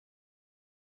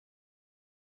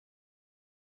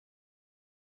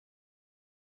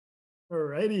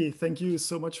Alrighty, thank you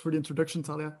so much for the introduction,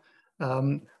 Talia.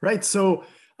 Right, so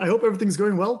I hope everything's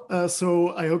going well.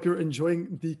 So I hope you're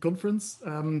enjoying the conference.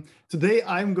 Today,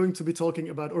 I'm going to be talking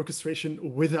about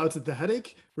orchestration without the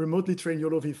headache, remotely train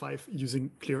YOLOv5 using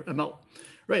clearml.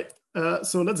 Right,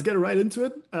 so let's get right into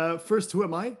it. First, who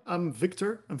am I? I'm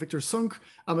Victor Sonck.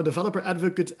 I'm a developer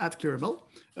advocate at clearml.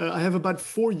 I have about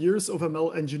 4 years of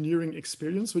ML engineering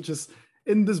experience, which is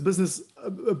in this business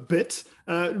a bit,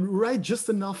 right? Just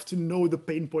enough to know the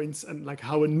pain points and like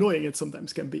how annoying it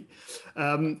sometimes can be.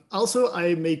 Also,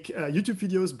 I make YouTube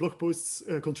videos, blog posts,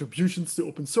 contributions to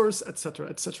open source, etc.,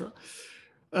 etc.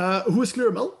 Who is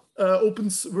clearml?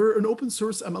 We're an open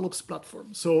source MLOps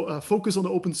platform, so focus on the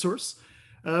open source.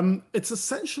 It's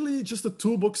essentially just a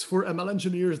toolbox for ML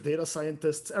engineers, data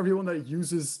scientists, everyone that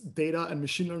uses data and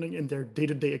machine learning in their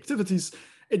day-to-day activities.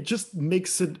 It just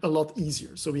makes it a lot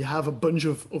easier. So we have a bunch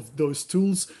of those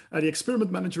tools. The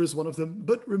experiment manager is one of them,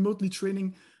 but remotely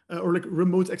training or like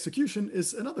remote execution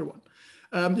is another one.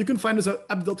 You can find us at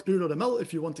app.clear.ml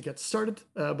if you want to get started,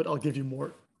 but I'll give you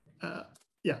more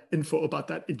info about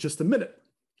that in just a minute.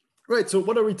 Right, so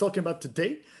what are we talking about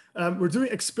today? We're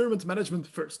doing experiment management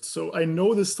first. So I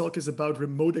know this talk is about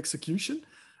remote execution,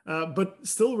 but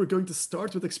still we're going to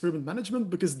start with experiment management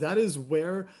because that is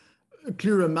where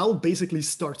clearml basically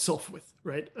starts off with,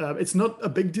 right? It's not a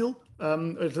big deal.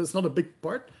 It's not a big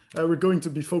part. We're going to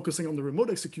be focusing on the remote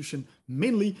execution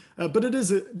mainly, but it is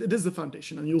the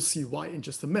foundation, and you'll see why in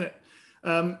just a minute.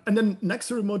 And then next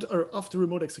to remote or after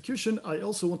remote execution, I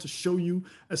also want to show you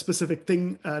a specific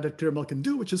thing that clearml can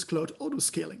do, which is cloud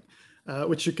autoscaling,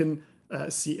 which you can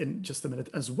see in just a minute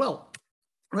as well.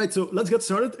 Right, so let's get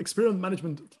started. Experiment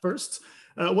management first.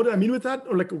 What do I mean with that?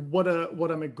 Or like what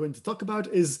am I going to talk about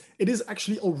is it is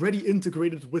actually already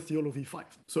integrated with YOLOv5.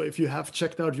 So if you have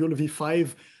checked out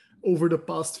YOLOv5 over the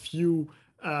past few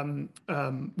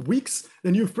weeks,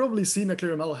 then you've probably seen that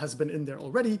clearml has been in there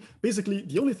already. Basically,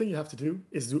 the only thing you have to do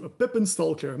is do a pip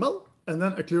install clearml and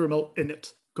then a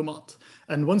clearml-init command.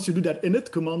 And once you do that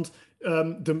init command,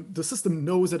 the system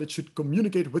knows that it should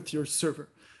communicate with your server.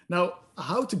 Now,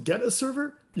 how to get a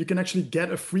server? You can actually get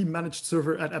a free managed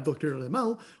server at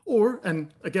app.clear.ml, or,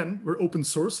 and again, we're open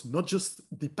source, not just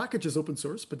the package is open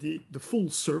source, but the full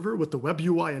server with the web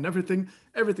UI and everything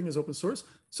is open source.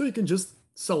 So you can just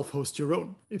self-host your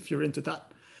own if you're into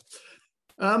that.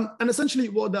 And essentially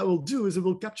what that will do is it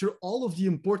will capture all of the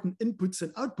important inputs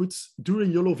and outputs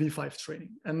during YOLOv5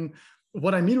 training. And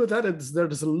what I mean with that is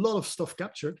there's a lot of stuff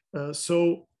captured.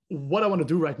 So what I want to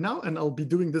do right now, and I'll be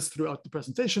doing this throughout the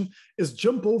presentation, is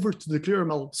jump over to the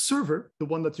clearml server, the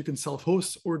one that you can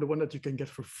self-host or the one that you can get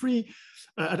for free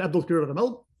at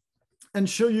app.clear.ml, and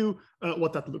show you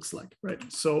what that looks like, right?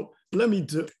 So let me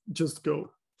just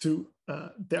go to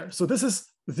there. So this is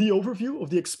the overview of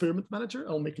the experiment manager.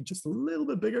 I'll make it just a little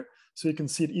bit bigger so you can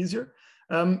see it easier.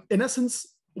 In essence,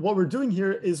 what we're doing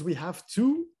here is we have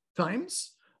 2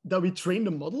 times that we train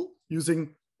the model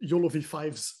using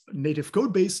YOLOv5's native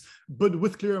code base, but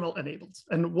with clearml enabled.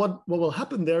 And what will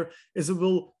happen there is it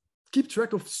will keep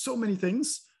track of so many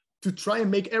things to try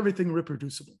and make everything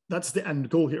reproducible. That's the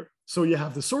end goal here. So you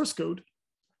have the source code,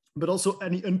 but also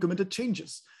any uncommitted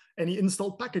changes, any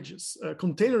installed packages,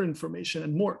 container information,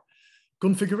 and more.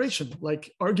 Configuration,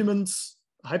 like arguments,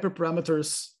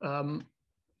 hyperparameters,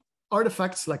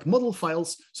 artifacts like model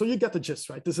files. So you get the gist,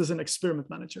 right? This is an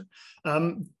experiment manager.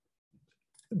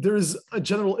 There is a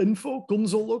general info,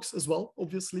 console logs as well,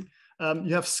 obviously.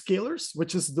 You have scalars,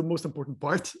 which is the most important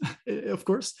part, of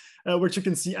course, which you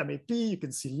can see MAP, you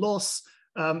can see loss.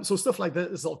 So stuff like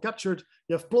that is all captured.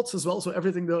 You have plots as well. So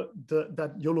everything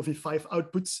that YOLOv5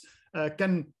 outputs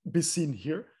can be seen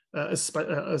here,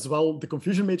 as well, the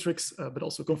confusion matrix, but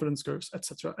also confidence curves,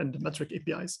 etc., and the metric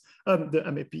APIs, the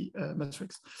MAP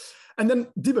metrics. And then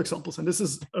debug samples, and this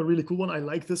is a really cool one. I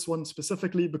like this one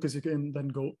specifically because you can then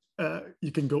go,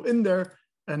 in there,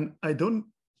 and I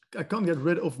can't get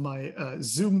rid of my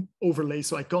Zoom overlay,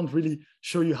 so I can't really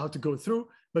show you how to go through.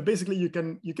 But basically, you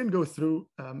can go through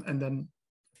and then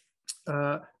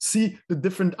see the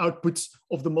different outputs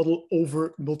of the model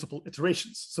over multiple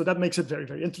iterations. So that makes it very,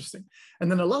 very interesting.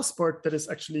 And then the last part that is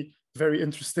actually very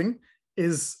interesting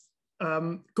is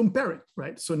comparing,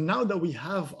 right? So now that we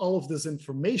have all of this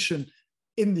information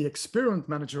in the experiment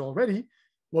manager already,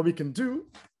 what we can do,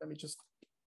 let me just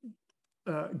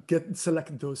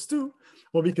select those 2.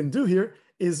 What we can do here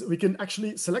is we can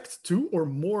actually select 2 or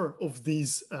more of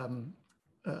these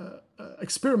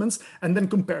experiments and then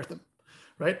compare them.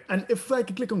 Right? And if I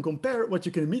click on compare, what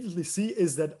you can immediately see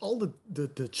is that all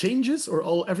the changes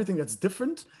or everything that's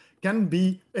different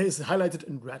is highlighted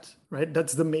in red, right?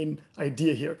 That's the main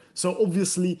idea here. So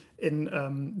obviously in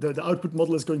the output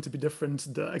model is going to be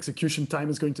different. The execution time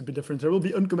is going to be different. There will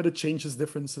be uncommitted changes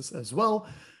differences as well.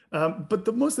 But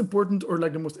the most important, or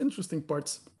like the most interesting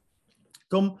parts,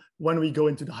 come when we go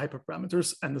into the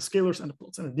hyperparameters and the scalars and the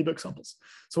plots and the debug samples.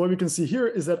 So what we can see here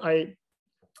is that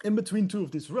in between two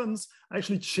of these runs, I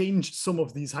actually changed some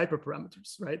of these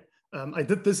hyperparameters, right? I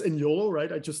did this in YOLO,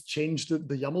 right? I just changed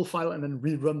the YAML file and then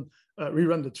rerun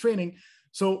the training.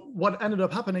 So what ended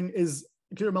up happening is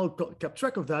clearml kept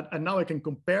track of that, and now I can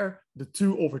compare the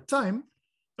two over time.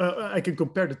 I can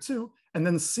compare the two and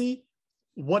then see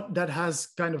what that has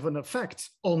kind of an effect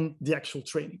on the actual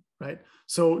training, right?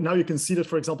 So now you can see that,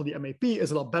 for example, the MAP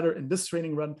is a lot better in this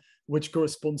training run, which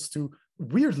corresponds to,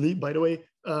 weirdly, by the way,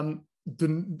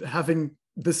 having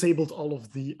disabled all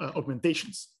of the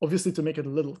augmentations. Obviously, to make it a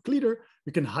little cleaner,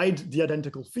 we can hide the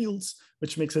identical fields,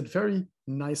 which makes it very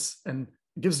nice and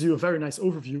gives you a very nice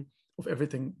overview of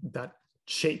everything that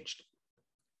changed.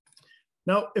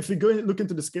 Now, if we go and look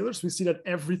into the scalars, we see that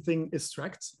everything is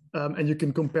tracked, and you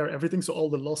can compare everything. So all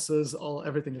the losses,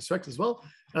 everything is tracked as well.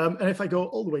 And if I go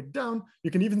all the way down,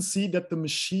 you can even see that the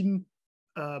machine,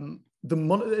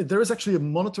 there is actually a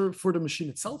monitor for the machine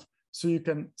itself. So you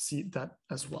can see that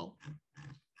as well.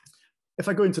 If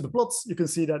I go into the plots, you can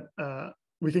see that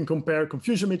we can compare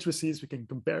confusion matrices, we can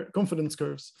compare confidence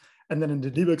curves, and then in the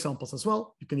debug samples as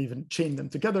well, you can even chain them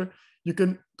together. You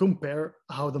can compare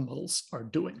how the models are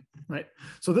doing, right?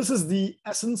 So this is the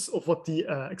essence of what the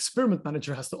experiment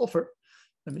manager has to offer.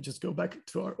 Let me just go back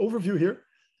to our overview here.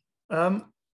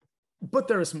 But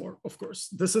there is more, of course.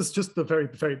 This is just the very,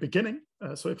 very beginning.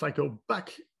 So if I go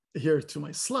back here to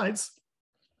my slides,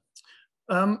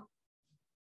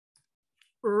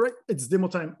 right, it's demo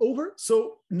time over.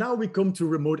 So now we come to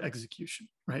remote execution,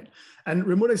 right? And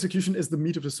remote execution is the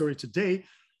meat of the story today.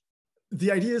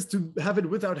 The idea is to have it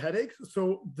without headache.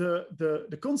 So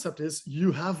the concept is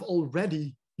you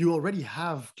already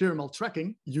have clearml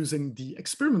tracking using the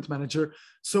experiment manager.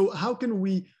 So how can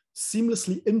we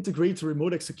seamlessly integrate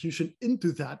remote execution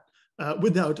into that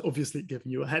without obviously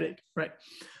giving you a headache, right?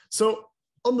 So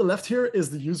on the left here is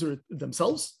the user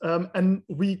themselves, and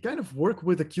we kind of work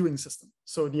with a queuing system.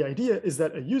 So the idea is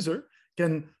that a user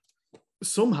can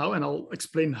somehow, and I'll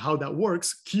explain how that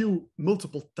works, queue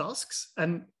multiple tasks,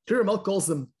 and clearml calls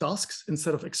them tasks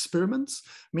instead of experiments,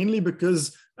 mainly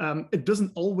because it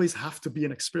doesn't always have to be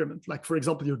an experiment. Like, for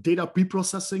example, your data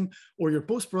pre-processing or your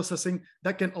post-processing,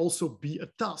 that can also be a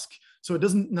task. So it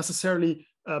doesn't necessarily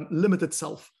limit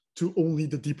itself to only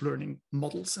the deep learning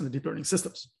models and the deep learning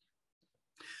systems.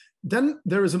 Then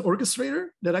there is an orchestrator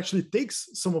that actually takes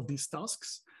some of these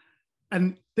tasks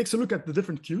and takes a look at the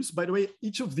different queues. By the way,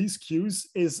 each of these queues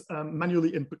is manually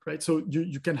input, right? So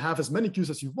you can have as many queues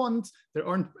as you want. There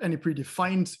aren't any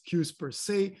predefined queues per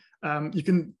se. You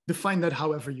can define that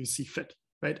however you see fit,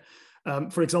 right?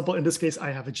 For example, in this case, I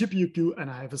have a GPU queue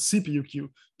and I have a CPU queue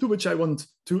to which I want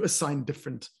to assign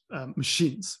different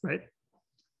machines, right?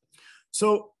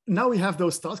 So now we have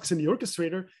those tasks in the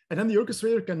orchestrator, and then the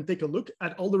orchestrator can take a look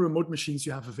at all the remote machines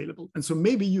you have available. And so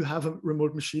maybe you have a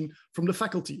remote machine from the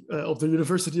faculty of the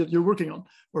university that you're working on,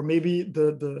 or maybe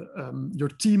your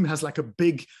team has like a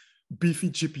big beefy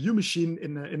GPU machine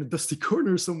in a dusty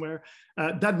corner somewhere.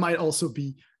 That might also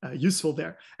be useful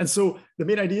there. And so the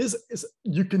main idea is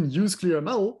you can use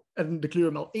clearml and the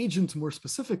clearml agent more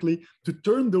specifically to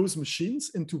turn those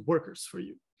machines into workers for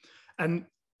you. And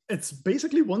it's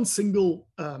basically one single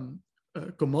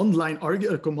command line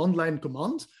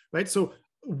command, right? So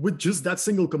with just that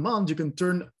single command, you can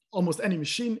turn almost any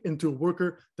machine into a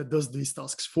worker that does these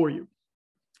tasks for you.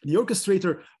 The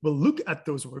orchestrator will look at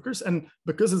those workers, and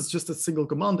because it's just a single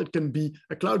command, it can be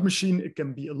a cloud machine, it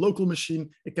can be a local machine,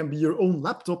 it can be your own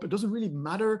laptop. It doesn't really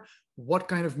matter what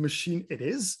kind of machine it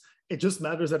is. It just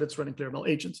matters that it's running clearml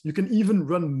agents. You can even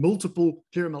run multiple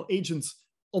clearml agents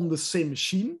on the same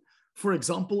machine. For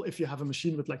example, if you have a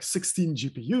machine with like 16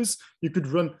 GPUs, you could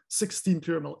run 16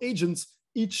 clearml agents,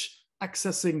 each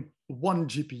accessing one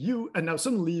GPU, and now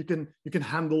suddenly you can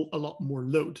handle a lot more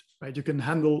load, right? You can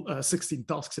handle 16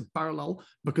 tasks in parallel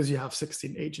because you have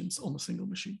 16 agents on a single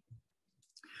machine.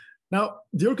 Now,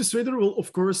 the orchestrator will,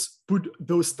 of course, put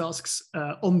those tasks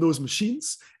on those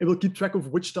machines. It will keep track of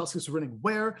which task is running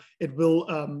where. It will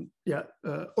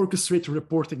orchestrate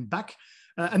reporting back.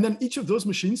 And then each of those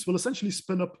machines will essentially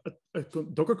spin up a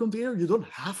Docker container. You don't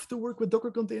have to work with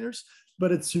Docker containers,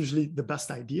 but it's usually the best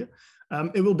idea.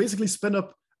 It will basically spin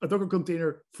up a Docker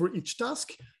container for each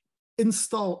task,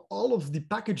 install all of the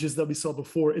packages that we saw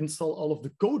before, install all of the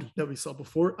code that we saw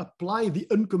before, apply the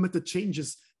uncommitted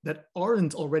changes that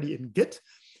aren't already in Git,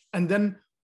 and then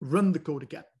run the code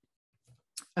again.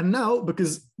 And now,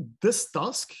 because this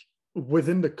task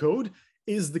within the code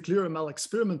is the clearml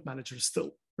experiment manager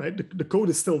still, right? The code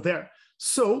is still there.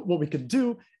 So what we can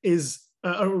do is,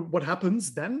 or what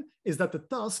happens then is that the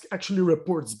task actually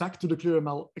reports back to the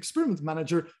clearml experiment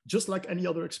manager, just like any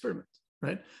other experiment,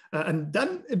 right? And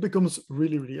then it becomes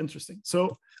really, really interesting.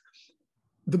 So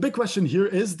the big question here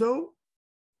is, though,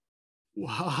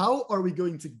 how are we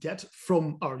going to get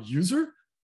from our user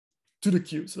to the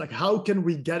queues? Like, how can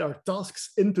we get our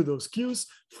tasks into those queues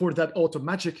for that auto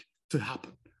magic to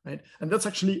happen, right? And that's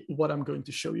actually what I'm going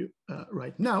to show you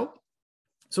right now.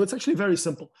 So it's actually very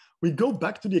simple. We go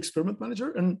back to the experiment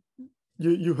manager, and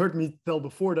you heard me tell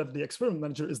before that the experiment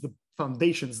manager is the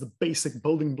foundation, is the basic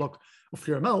building block of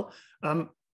clearml.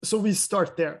 So we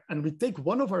start there, and we take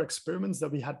one of our experiments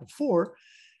that we had before,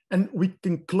 and we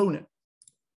can clone it.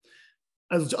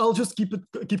 I'll just keep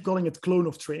calling it clone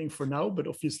of training for now, but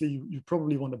obviously you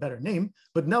probably want a better name.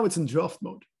 But now it's in draft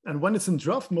mode. And when it's in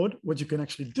draft mode, what you can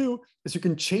actually do is you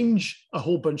can change a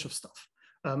whole bunch of stuff.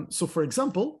 So for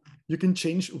example, you can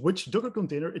change which Docker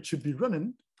container it should be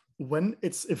running when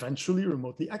it's eventually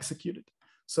remotely executed.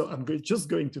 So I'm just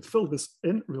going to fill this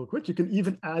in real quick. You can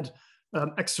even add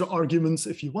extra arguments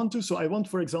if you want to. So I want,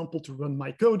 for example, to run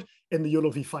my code in the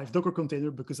YOLOv5 Docker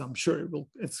container because I'm sure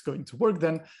it's going to work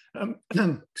then.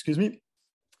 Excuse me.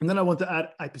 And then I want to add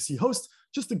IPC host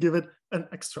just to give it an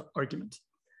extra argument.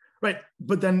 Right.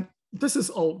 But then this is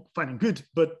all fine and good,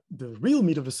 but the real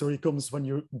meat of the story comes when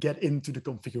you get into the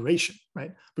configuration,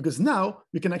 right? Because now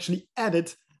we can actually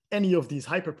edit any of these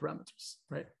hyperparameters,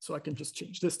 right? So I can just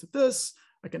change this to this.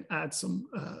 I can add some,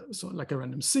 so like a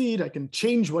random seed, I can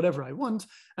change whatever I want.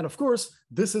 And of course,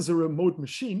 this is a remote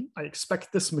machine. I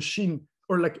expect this machine,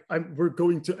 or like we're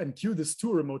going to enqueue this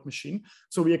to a remote machine.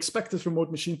 So we expect this remote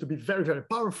machine to be very, very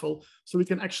powerful. So we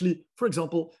can actually, for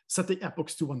example, set the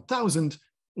epochs to 1000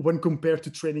 when compared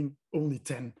to training only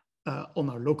 10 on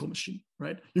our local machine,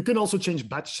 right? You can also change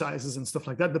batch sizes and stuff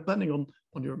like that, depending on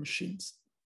your machines.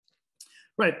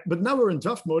 Right, but now we're in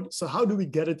draft mode. So how do we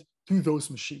get it to those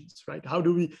machines, right? How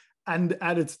do we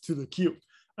add it to the queue?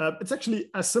 It's actually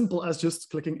as simple as just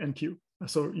clicking enqueue.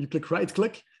 So you click right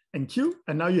click, enqueue,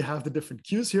 and now you have the different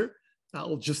queues here.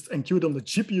 I'll just enqueue it on the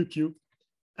GPU queue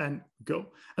and go.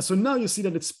 And so now you see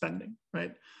that it's pending,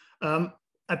 right?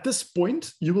 At this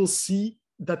point, you will see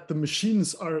that the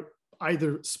machines are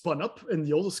either spun up in the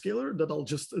autoscaler that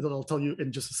I'll tell you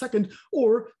in just a second,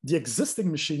 or the existing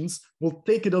machines will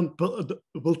take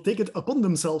it upon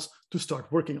themselves to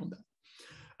start working on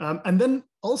that. And then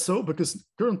also, because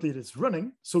currently it is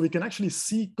running, so we can actually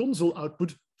see console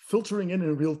output filtering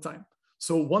in real time.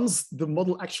 So once the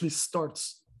model actually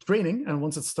starts training and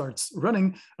once it starts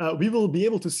running, we will be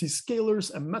able to see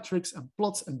scalars and metrics and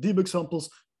plots and debug samples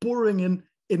pouring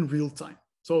in real time.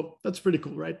 So that's pretty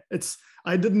cool, right?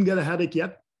 I didn't get a headache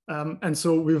yet. And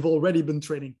so we've already been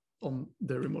training on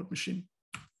the remote machine.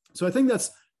 So I think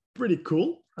that's pretty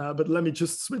cool. But let me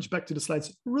just switch back to the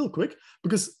slides real quick,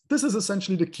 because this is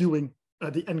essentially the queuing,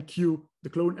 the enqueue, the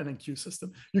clone and enqueue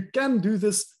system. You can do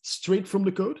this straight from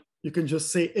the code. You can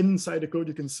just say inside the code,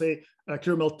 you can say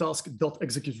clearml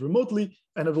task.execute remotely,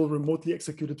 and it will remotely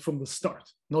execute it from the start,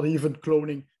 not even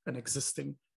cloning an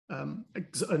existing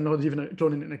not even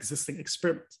cloning an existing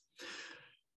experiment.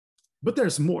 But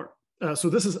there's more. So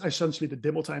this is essentially the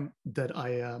demo time that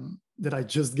I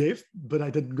just gave, but I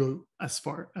didn't go as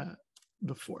far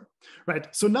before, right?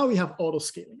 So now we have auto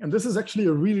scaling, and this is actually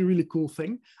a really, really cool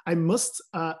thing. I must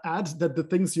add that the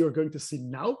things you're going to see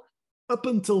now, up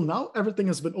until now, everything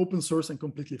has been open source and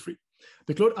completely free.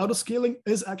 The cloud auto scaling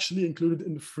is actually included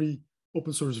in the free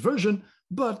open source version,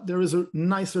 but there is a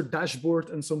nicer dashboard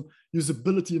and some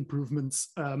usability improvements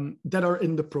that are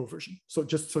in the pro version. So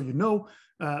just so you know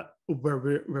where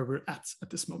we're at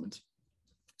this moment.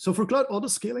 So for cloud auto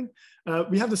scaling,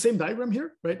 we have the same diagram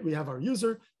here, right? We have our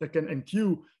user that can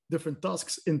enqueue different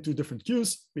tasks into different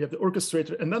queues. We have the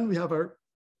orchestrator, and then we have our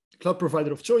cloud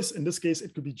provider of choice. In this case,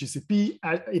 it could be GCP,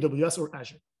 AWS, or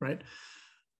Azure, right?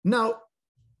 Now,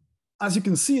 as you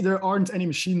can see, there aren't any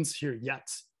machines here yet.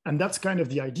 And that's kind of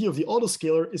the idea of the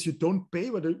autoscaler, is you don't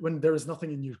pay when there is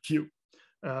nothing in your queue.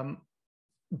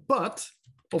 But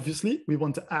obviously, we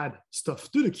want to add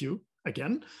stuff to the queue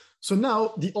again. So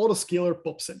now the autoscaler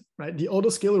pops in, right? The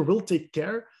autoscaler will take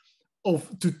care of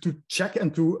to check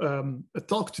and to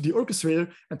talk to the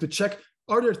orchestrator and to check,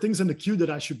 are there things in the queue that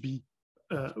I should be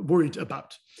worried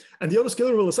about? And the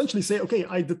autoscaler will essentially say, okay,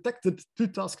 I detected 2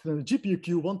 tasks in the GPU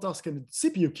queue, 1 task in the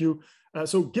CPU queue.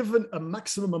 So given a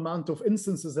maximum amount of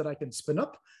instances that I can spin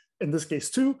up, in this case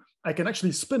 2, I can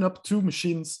actually spin up 2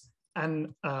 machines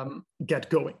and get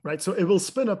going, right? So it will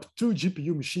spin up 2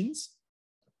 GPU machines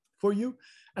for you,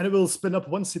 and it will spin up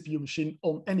 1 CPU machine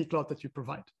on any cloud that you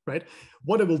provide, right?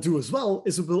 What it will do as well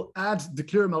is it will add the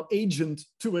clearml agent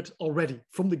to it already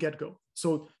from the get-go.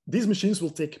 So these machines will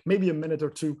take maybe a minute or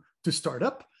 2 to start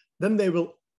up. Then they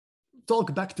will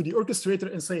talk back to the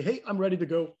orchestrator and say, hey, I'm ready to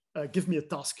go. Give me a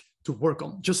task to work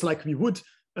on, just like we would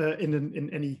in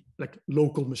any like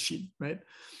local machine, right?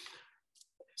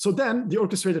 So then the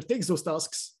orchestrator takes those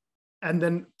tasks and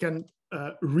then can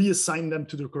reassign them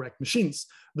to the correct machines.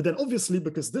 But then obviously,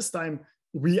 because this time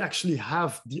we actually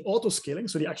have the auto scaling,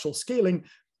 so the actual scaling,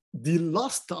 the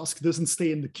last task doesn't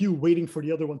stay in the queue waiting for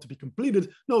the other one to be completed.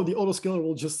 No, the auto scaler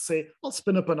will just say, I'll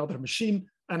spin up another machine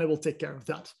and it will take care of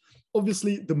that.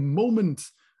 Obviously, the moment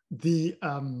the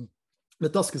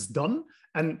task is done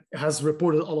and has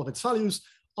reported all of its values,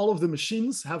 all of the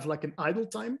machines have like an idle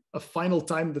time, a final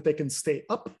time that they can stay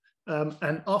up.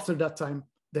 And after that time,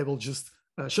 they will just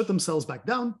shut themselves back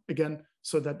down again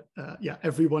so that, yeah,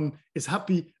 everyone is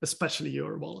happy, especially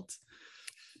your wallet.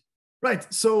 Right,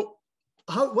 so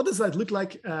what does that look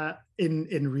like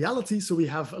in reality? So we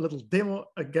have a little demo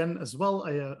again as well.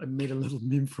 I made a little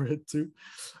meme for it too.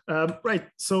 Right,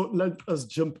 so let us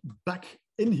jump back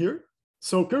in here.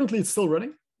 So currently it's still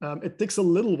running. It takes a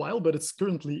little while, but it's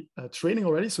currently training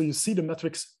already. So you see the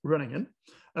metrics running in,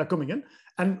 coming in.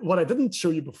 And what I didn't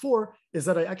show you before is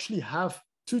that I actually have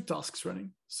 2 tasks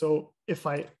running. So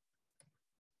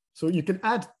so you can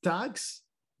add tags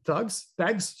to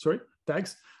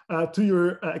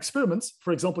your experiments.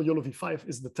 For example, YOLOv5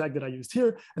 is the tag that I used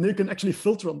here, and then you can actually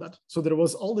filter on that. So there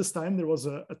was all this time, there was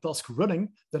a task running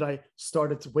that I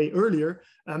started way earlier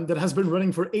that has been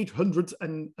running for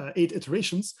 808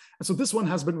 iterations. And so this one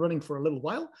has been running for a little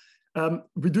while.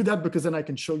 We do that because then I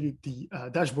can show you the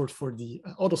dashboard for the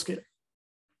autoscaler.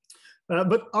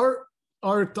 But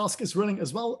our task is running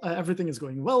as well. Everything is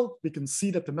going well. We can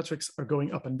see that the metrics are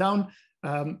going up and down.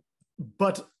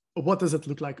 But what does it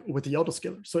look like with the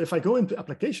autoscaler? So if I go into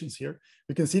applications here,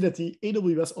 we can see that the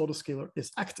AWS autoscaler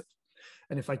is active.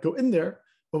 And if I go in there,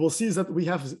 what we'll see is that we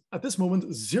have at this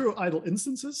moment 0 idle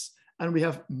instances, and we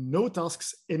have no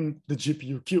tasks in the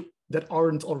GPU queue that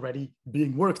aren't already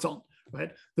being worked on,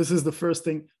 right? This is the first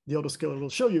thing the autoscaler will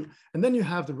show you. And then you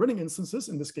have the running instances,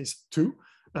 in this case 2,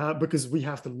 because we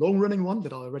have the long running one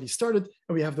that I already started,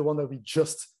 and we have the one that we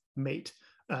just made.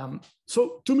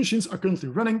 So 2 machines are currently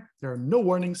running. There are no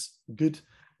warnings, good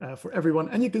for everyone.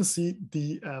 And you can see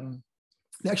the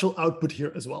actual output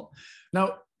here as well.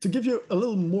 Now, to give you a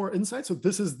little more insight, so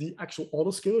this is the actual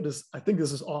autoscaler. I think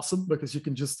this is awesome because you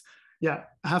can just, yeah,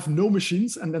 have no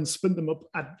machines and then spin them up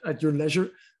at your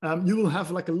leisure. You will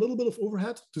have like a little bit of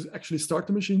overhead to actually start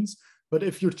the machines. But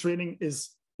if your training is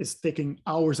taking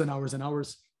hours and hours and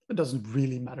hours, it doesn't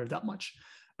really matter that much.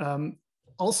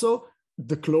 Also,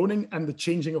 the cloning and the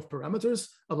changing of parameters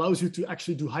allows you to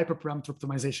actually do hyperparameter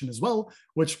optimization as well,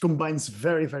 which combines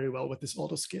very, very well with this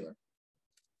autoscaler.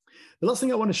 The last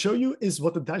thing I want to show you is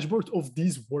what the dashboard of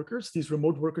these workers, these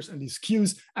remote workers and these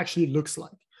queues actually looks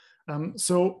like.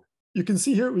 So you can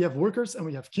see here we have workers and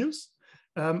we have queues.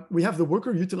 We have the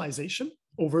worker utilization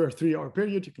over a 3-hour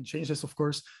period. You can change this, of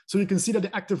course. So you can see that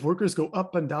the active workers go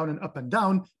up and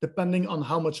down, depending on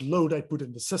how much load I put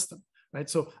in the system, right?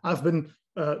 So I've been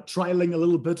trialing a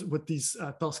little bit with these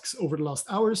tasks over the last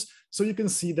hours. So you can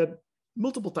see that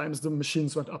multiple times the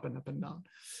machines went up and up and down.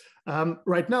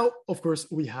 Right now, of course,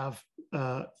 we have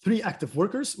 3 active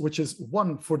workers, which is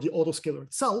 1 for the autoscaler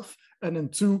itself, and then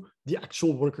 2, the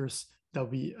actual workers that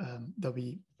we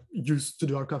use to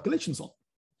do our calculations on.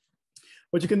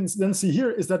 What you can then see here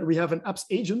is that we have an apps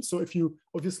agent. So if you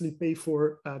obviously pay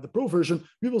for the pro version,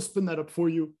 we will spin that up for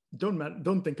you.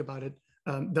 Don't think about it.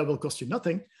 That will cost you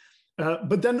nothing.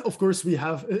 But then, of course, we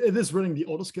have, it is running the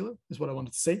autoscaler, is what I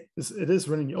wanted to say. It is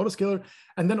running the autoscaler.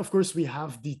 And then, of course, we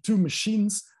have the 2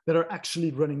 machines that are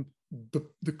actually running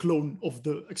the clone of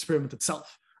the experiment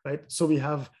itself, right? So we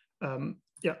have,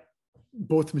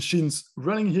 both machines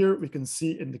running here. We can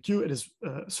see in the queue, it is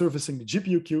servicing the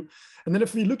GPU queue. And then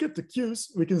if we look at the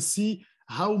queues, we can see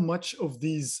how much of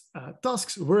these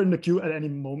tasks were in the queue at any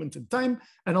moment in time,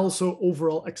 and also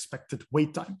overall expected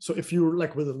wait time. So if you're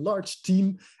like with a large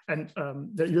team and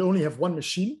that you only have 1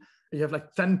 machine, you have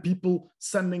like 10 people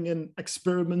sending in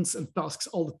experiments and tasks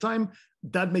all the time,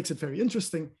 that makes it very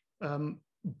interesting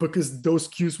because those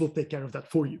queues will take care of that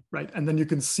for you, right? And then you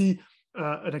can see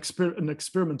an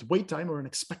experiment wait time or an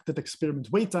expected experiment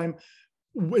wait time,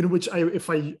 in which if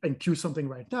I queue something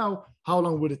right now, how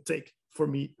long would it take for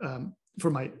me, for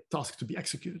my task to be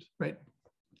executed, right?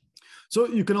 So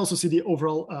you can also see the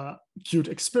overall queued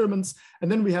experiments.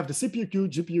 And then we have the CPU queue,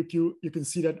 GPU queue. You can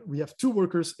see that we have 2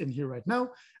 workers in here right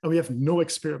now, and we have no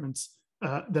experiments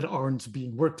that aren't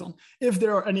being worked on. If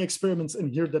there are any experiments in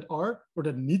here that are, or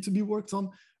that need to be worked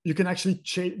on, you can actually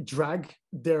drag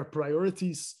their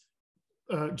priorities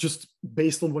just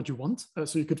based on what you want.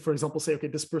 So you could, for example, say, okay,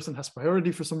 this person has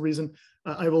priority for some reason.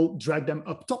 I will drag them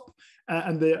up top,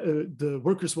 and the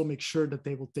workers will make sure that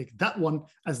they will take that one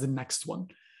as the next one.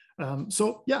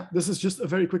 So yeah, this is just a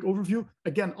very quick overview.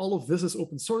 Again, all of this is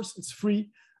open source. It's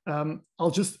free.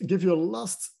 I'll just give you a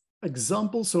last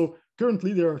example. So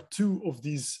currently there are 2 of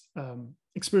these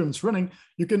experiments running.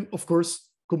 You can, of course,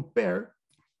 compare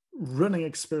running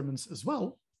experiments as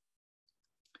well.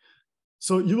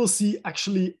 So you will see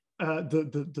actually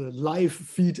the live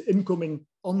feed incoming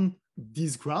on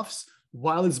these graphs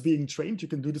while it's being trained. You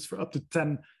can do this for up to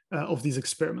 10 of these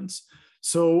experiments.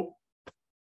 So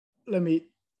let me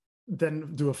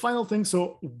then do a final thing.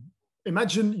 So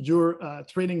imagine you're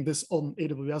training this on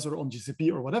AWS or on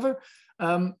GCP or whatever.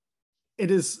 It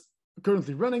is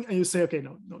currently running, and you say, okay,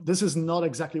 no, this is not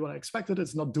exactly what I expected.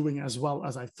 It's not doing as well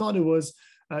as I thought it was.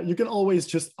 You can always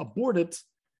just abort it,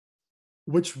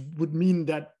 which would mean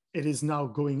that it is now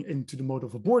going into the mode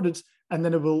of aborted, and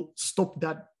then it will stop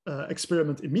that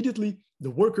experiment immediately. The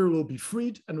worker will be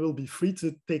freed and will be free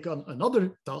to take on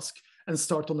another task and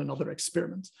start on another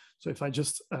experiment. So if I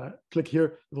just click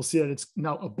here, we'll see that it's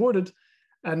now aborted.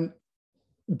 And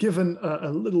given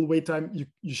a little wait time,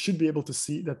 you should be able to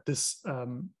see that this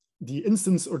the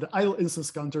instance or the idle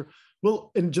instance counter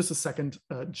will in just a second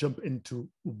jump into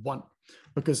 1,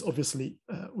 because obviously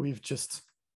we've just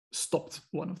stopped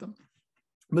one of them.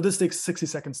 But this takes 60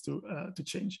 seconds to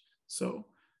change. So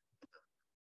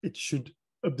it should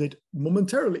update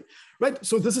momentarily, right?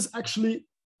 So this is actually,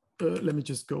 let me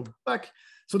just go back.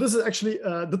 So this is actually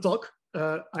the talk.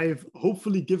 I've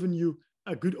hopefully given you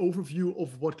a good overview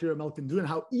of what clearml can do and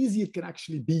how easy it can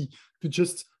actually be to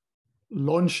just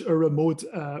launch a remote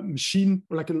machine,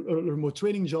 or like a remote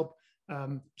training job,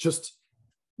 just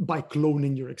by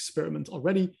cloning your experiment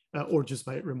already, or just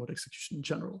by remote execution in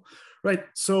general, right?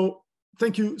 So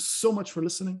thank you so much for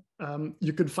listening.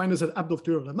 You can find us at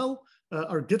app.clearml.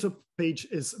 Our GitHub page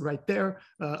is right there.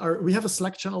 We have a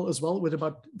Slack channel as well with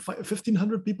about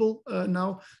 1,500 people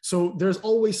now. So there's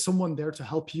always someone there to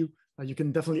help you. You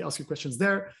can definitely ask your questions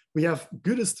there. We have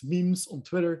goodest memes on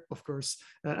Twitter, of course,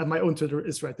 and my own Twitter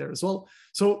is right there as well.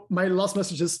 So my last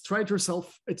message is try it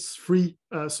yourself. It's free,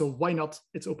 so why not?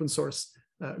 It's open source.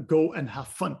 Go and have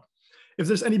fun. If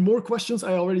there's any more questions,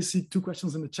 I already see 2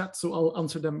 questions in the chat, so I'll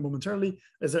answer them momentarily.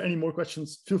 Is there any more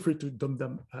questions? Feel free to dump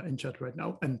them in chat right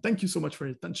now. And thank you so much for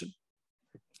your attention.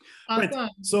 Awesome. Right,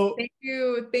 so thank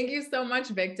you so much,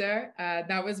 Victor.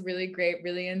 That was really great,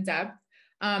 really in depth.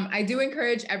 I do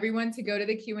encourage everyone to go to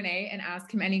the Q&A and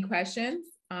ask him any questions.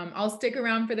 I'll stick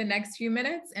around for the next few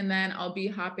minutes, and then I'll be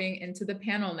hopping into the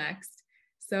panel next.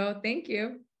 So thank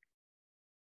you.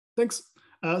 Thanks.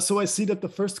 So I see that the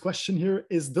first question here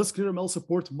is, does clearml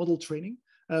support model training?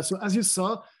 So as you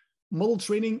saw, model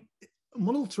training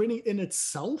in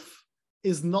itself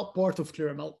is not part of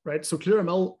clearml, right? So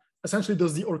clearml essentially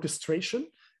does the orchestration,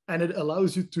 and it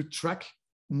allows you to track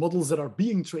models that are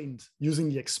being trained using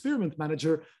the experiment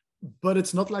manager, but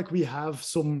it's not like we have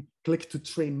some click to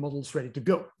train models ready to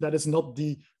go. That is not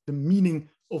the meaning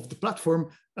of the platform.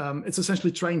 It's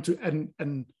essentially trying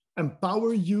to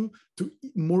empower you to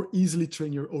more easily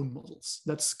train your own models.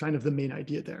 That's kind of the main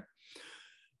idea there.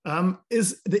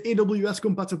 Is the AWS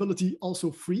compatibility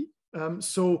also free?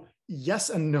 So yes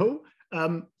and no.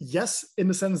 Yes, in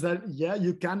the sense that, yeah,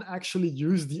 you can actually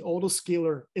use the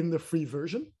autoscaler in the free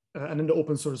version and in the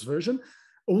open source version.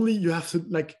 Only you have to,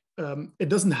 like, it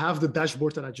doesn't have the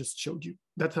dashboard that I just showed you.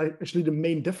 That's actually the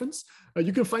main difference.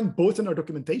 You can find both in our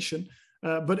documentation,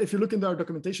 but if you look into our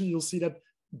documentation, you'll see that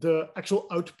the actual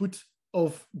output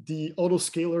of the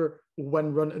autoscaler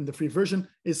when run in the free version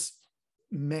is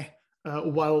meh,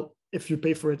 while if you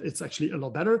pay for it, it's actually a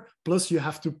lot better. Plus, you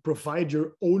have to provide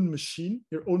your own machine,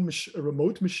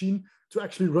 remote machine, to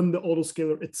actually run the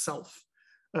autoscaler itself.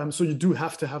 So you do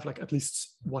have to have like at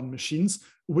least 1 machines,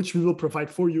 which we will provide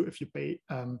for you if you pay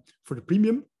for the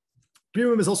premium.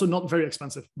 Premium is also not very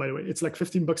expensive, by the way. It's like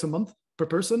 $15 a month per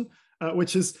person,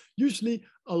 which is usually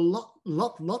a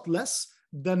lot less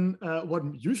than what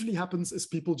usually happens is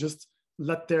people just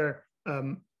let their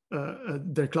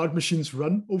cloud machines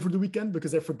run over the weekend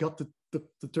because they forgot to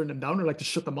turn them down or like to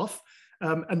shut them off.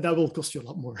 And that will cost you a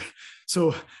lot more.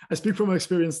 So I speak from my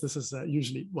experience, this is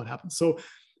usually what happens. So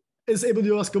is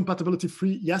AWS compatibility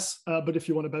free? Yes, but if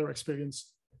you want a better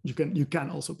experience, you can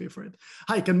also pay for it.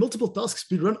 Hi, can multiple tasks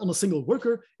be run on a single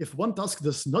worker if one task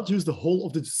does not use the whole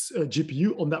of the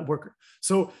GPU on that worker?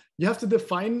 So you have to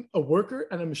define a worker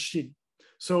and a machine.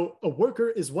 So a worker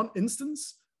is one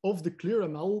instance of the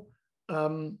clearml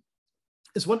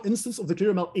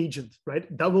agent,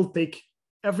 right? That will take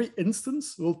every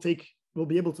instance will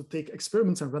be able to take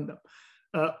experiments and run them.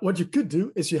 What you could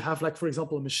do is you have, like, for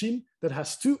example, a machine that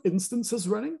has two instances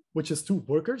running, which is two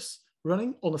workers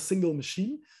running on a single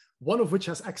machine, one of which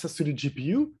has access to the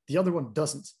GPU, the other one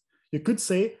doesn't. You could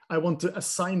say, I want to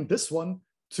assign this one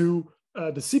to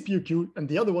the CPU queue and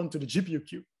the other one to the GPU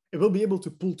queue. It will be able to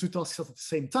pull two tasks at the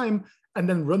same time and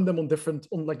then run them on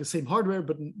like the same hardware,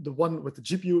 but the one with the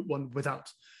GPU, one without.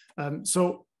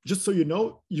 So just so you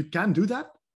know, you can do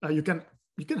that. You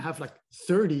can have like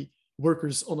 30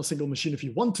 workers on a single machine if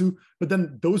you want to, but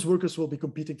then those workers will be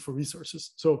competing for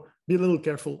resources. So be a little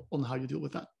careful on how you deal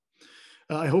with that.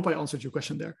 I hope I answered your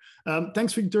question there.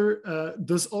 Thanks, Victor.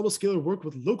 Does autoscaler work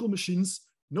with local machines?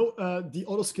 No, the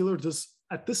autoscaler does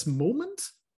at this moment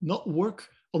not work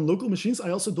on local machines. I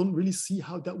also don't really see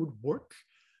how that would work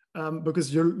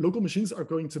because your local machines are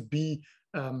going to be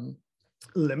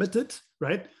limited,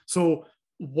 right? So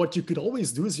what you could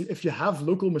always do is if you have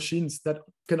local machines that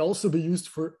can also be used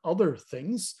for other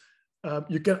things,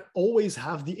 you can always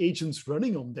have the agents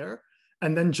running on there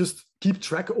and then just keep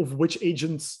track of which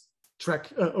agents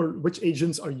which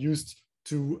agents are used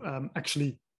to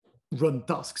actually run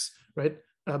tasks, right?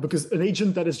 Because an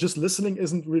agent that is just listening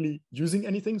isn't really using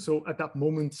anything. So at that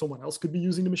moment, someone else could be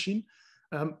using the machine.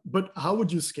 But how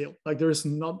would you scale? Like, there is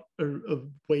not a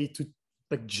way to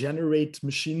like generate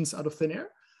machines out of thin air.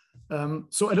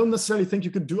 So I don't necessarily think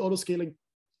you could do auto scaling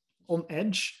on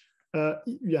edge.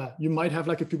 Yeah, you might have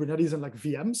like a Kubernetes and like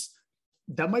VMs.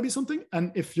 That might be something.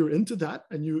 And if you're into that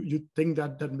and you think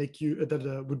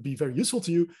that would be very useful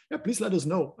to you, yeah, please let us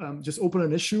know. Just open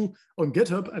an issue on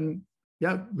GitHub, and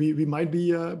yeah, we might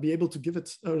be able to give it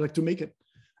like to make it.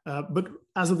 But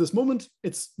as of this moment,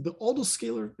 it's the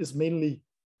autoscaler is mainly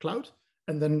cloud,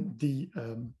 and then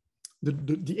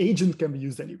the agent can be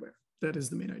used anywhere. That is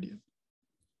the main idea.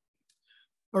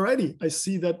 Alrighty, I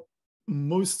see that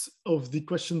most of the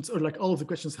questions, or like all of the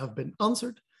questions, have been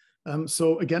answered.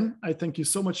 So again, I thank you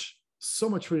so much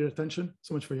for your attention,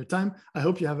 so much for your time. I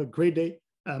hope you have a great day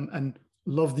and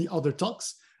love the other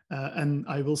talks. And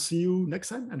I will see you next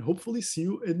time, and hopefully see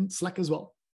you in Slack as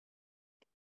well.